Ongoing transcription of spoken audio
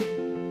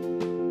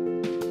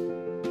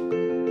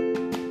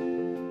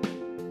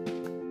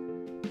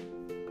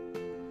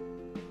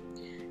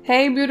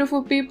Hey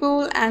beautiful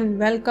people, and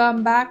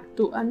welcome back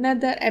to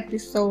another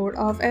episode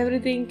of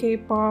Everything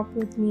K-pop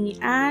with me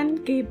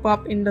and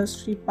K-pop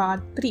industry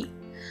part 3.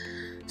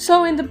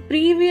 So in the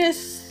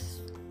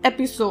previous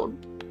episode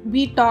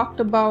we talked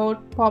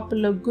about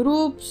popular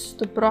groups,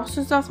 the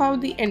process of how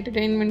the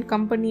entertainment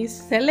companies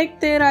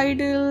select their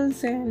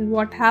idols, and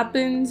what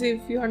happens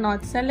if you are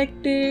not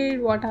selected,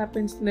 what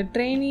happens to the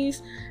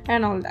trainees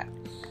and all that.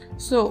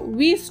 So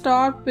we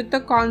start with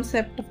the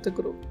concept of the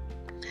group.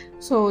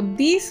 So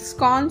these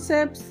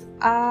concepts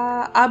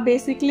are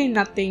basically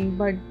nothing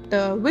but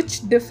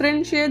which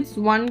differentiates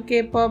one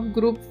K-pop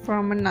group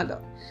from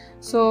another.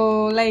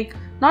 So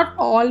not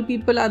all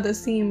people are the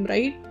same,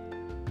 right?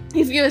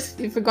 If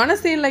you're gonna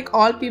say like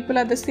all people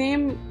are the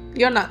same,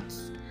 you're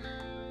nuts.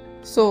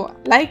 So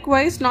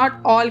likewise, not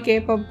all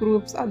K-pop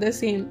groups are the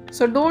same.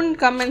 So don't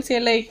come and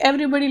say like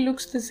everybody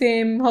looks the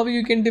same, how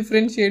you can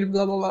differentiate,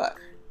 blah blah blah.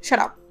 Shut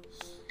up.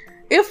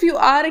 If you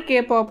are a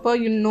K-popper,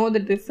 you know the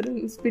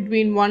difference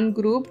between one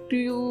group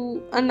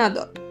to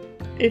another.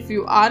 If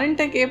you aren't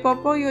a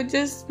K-popper, you're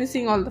just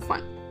missing all the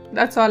fun.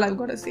 That's all I've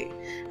got to say.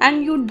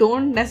 And you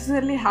don't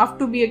necessarily have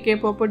to be a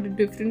K-popper to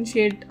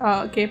differentiate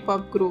a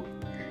K-pop group.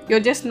 You're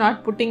just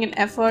not putting an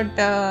effort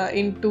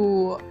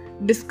into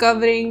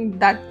discovering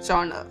that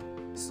genre.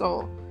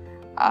 So,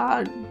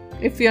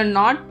 if you're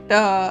not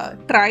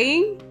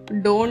trying,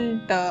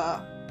 don't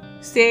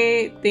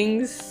say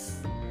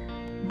things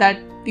that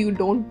you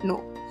don't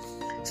know.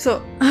 So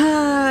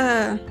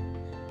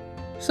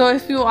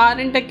if you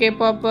aren't a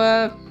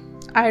K-popper,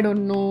 I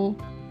don't know.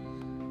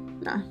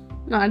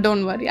 Nah,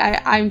 don't worry.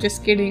 I'm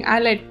just kidding.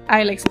 I'll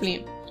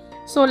explain.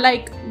 So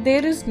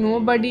there is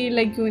nobody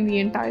like you in the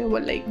entire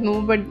world. Like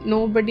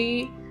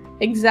nobody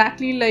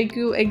exactly like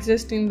you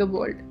exists in the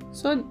world.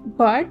 So,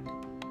 but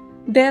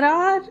there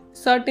are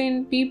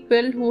certain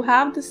people who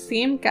have the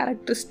same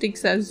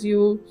characteristics as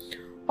you,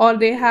 or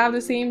they have the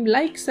same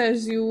likes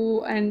as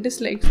you and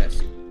dislikes as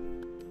you.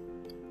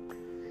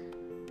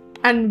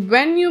 And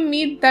when you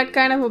meet that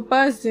kind of a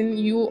person,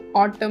 you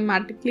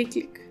automatically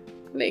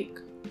click.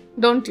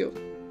 Don't you?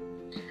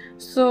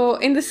 So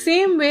in the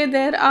same way,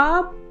 there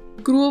are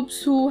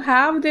groups who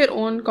have their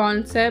own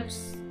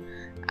concepts,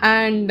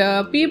 and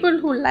people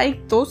who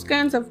like those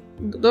kind of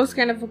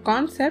a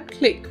concept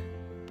click.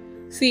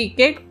 See,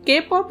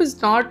 K-pop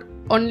is not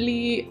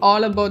only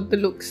all about the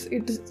looks.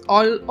 It is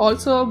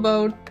also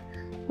about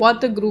what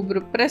the group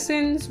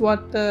represents,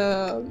 what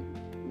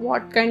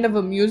kind of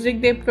a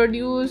music they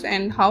produce,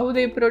 and how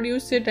they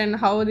produce it, and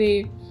how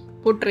they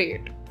portray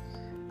it.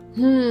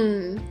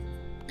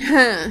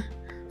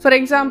 For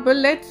example,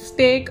 let's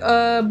take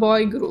a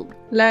boy group,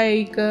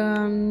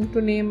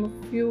 to name a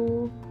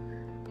few,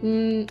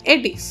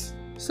 80s.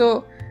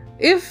 So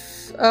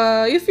if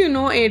you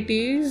know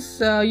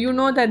 80s, you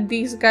know that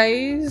these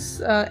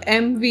guys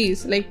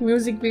MVs, like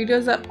music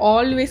videos, are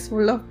always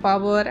full of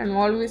power and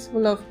always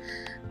full of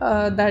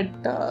that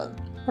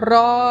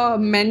raw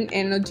men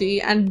energy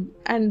and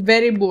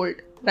very bold,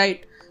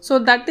 right? So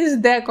that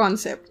is their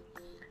concept.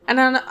 And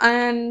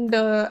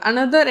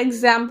another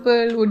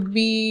example would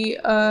be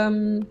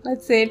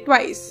let's say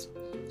Twice.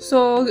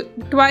 So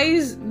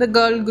Twice, the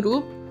girl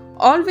group,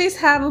 always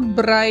have a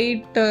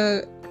bright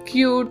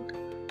cute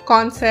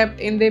concept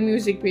in their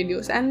music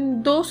videos,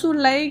 and those who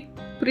like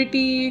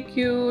pretty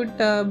cute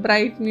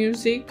bright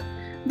music,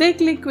 they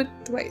click with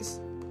Twice.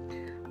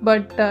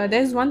 But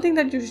there's one thing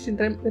that you should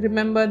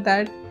remember,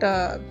 that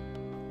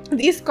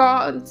these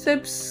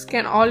concepts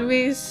can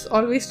always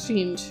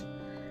change.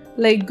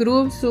 Like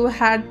groups who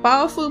had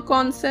powerful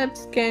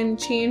concepts can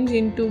change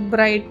into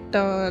bright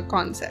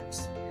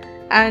concepts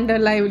and a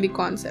lively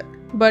concept.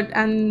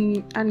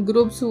 And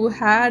groups who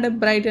had a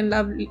bright and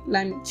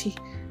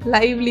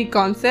lively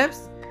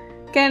concepts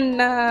can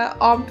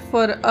opt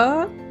for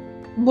a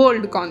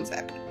bold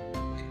concept.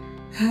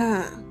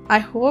 I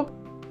hope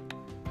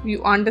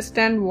you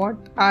understand what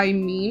I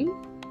mean,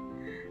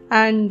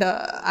 and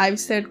I've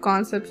said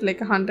concepts like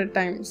 100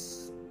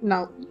 times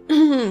now.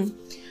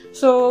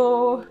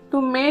 So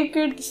to make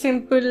it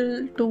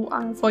simple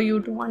for you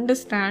to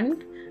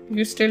understand, if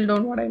you still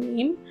don't know what I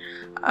mean,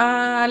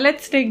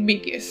 let's take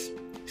BTS.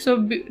 So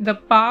the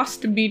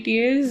past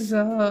BTS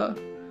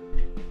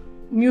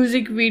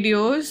music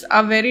videos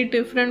are very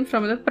different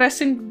from the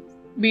present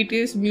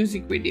BTS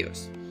music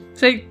videos.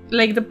 So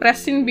like the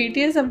present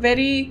BTS are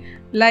very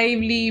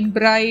lively,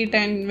 bright,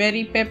 and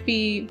very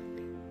peppy,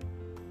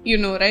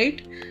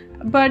 right?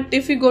 But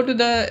if you go to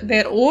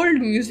their old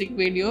music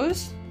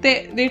videos,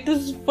 it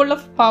is full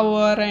of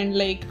power and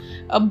like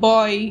a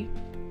boyish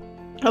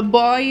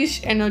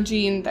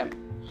energy in them.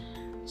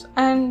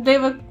 And they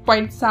were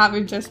quite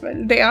savage as well.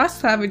 They are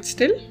savage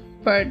still,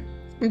 but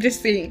I'm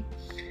just saying.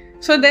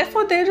 So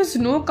therefore, there is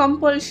no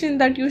compulsion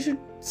that you should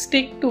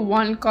stick to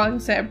one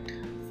concept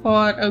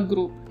for a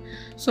group.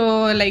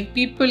 So like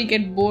people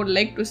get bored,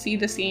 like to see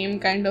the same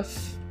kind of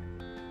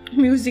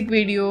music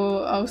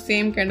video or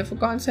same kind of a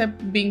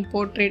concept being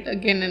portrayed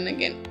again and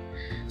again.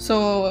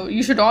 So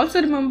you should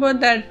also remember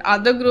that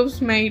other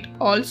groups might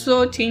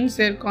also change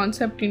their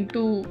concept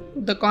into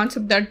the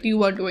concept that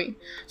you are doing.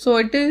 So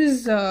it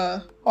is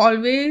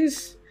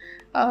always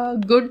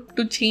good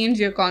to change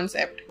your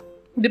concept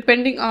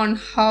depending on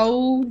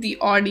how the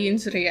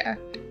audience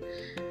react.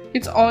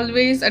 It's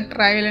always a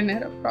trial and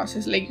error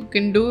process. Like, you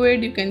can do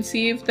it, you can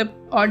see if the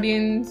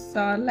audience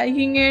are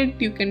liking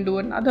it, you can do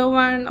another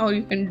one, or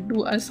you can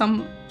do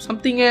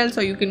something else,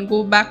 or you can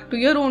go back to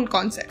your own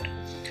concept.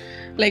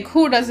 Like,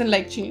 who doesn't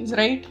like change,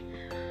 right?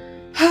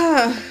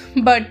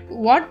 But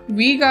what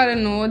we gotta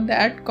know,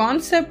 that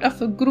concept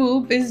of a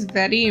group is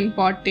very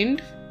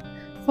important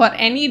for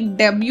any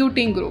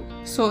debuting group.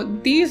 So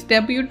these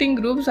debuting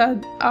groups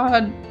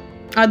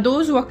are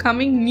those who are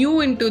coming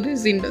new into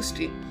this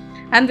industry,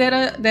 and there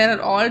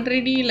are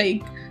already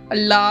like a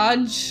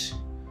large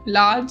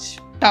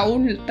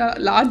town,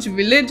 large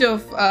village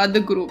of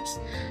the groups.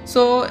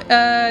 So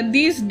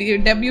these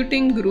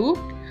debuting group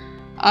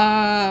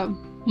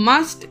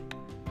must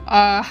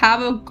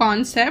have a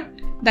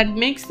concept that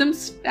makes them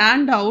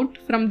stand out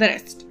from the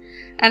rest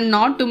and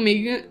not to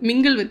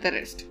mingle with the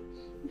rest.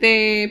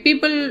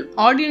 The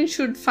audience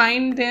should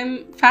find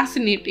them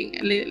fascinating.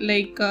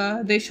 Like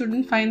they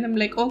shouldn't find them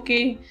like,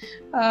 okay,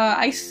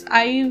 I've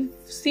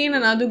seen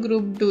another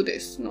group do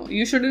this. No,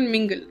 you shouldn't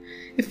mingle.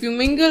 If you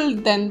mingle,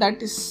 then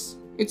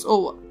it's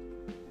over.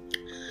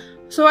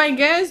 So I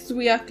guess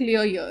we are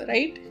clear here,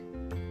 right?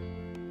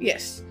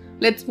 Yes,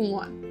 let's move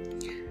on.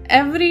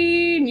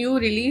 Every new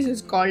release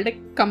is called a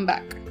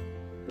comeback.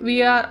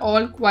 We are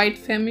all quite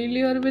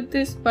familiar with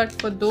this, but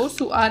for those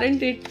who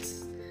aren't,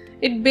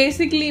 it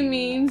basically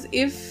means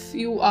if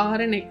you are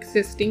an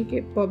existing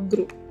K-pop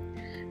group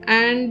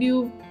and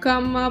you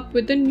come up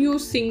with a new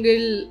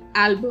single,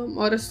 album,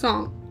 or a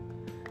song,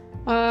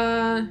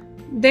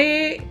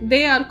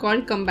 they are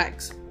called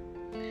comebacks.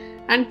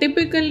 And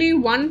typically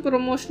one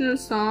promotional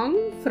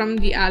song from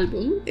the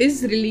album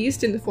is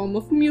released in the form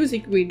of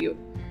music video,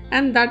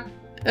 and that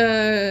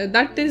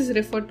is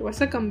referred to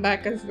as a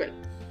comeback as well.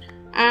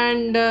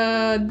 And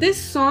this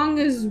song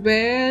is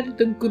where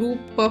the group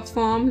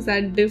performs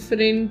at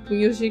different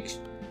music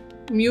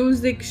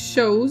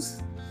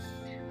shows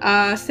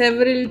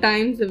several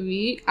times a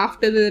week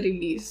after the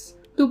release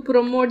to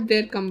promote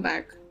their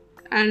comeback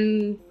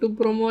and to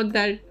promote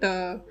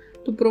the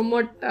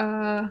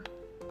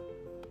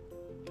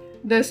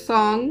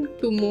song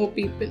to more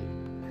people.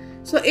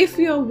 So if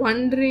you're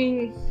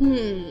wondering,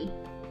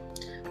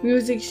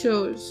 music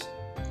shows,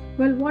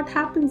 well, what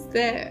happens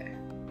there?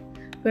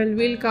 Well,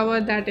 we'll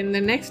cover that in the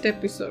next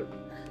episode.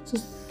 So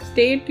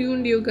stay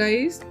tuned, you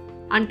guys.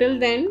 Until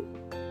then,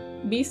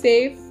 be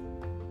safe,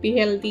 be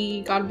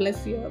healthy. God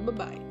bless you.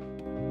 Bye-bye.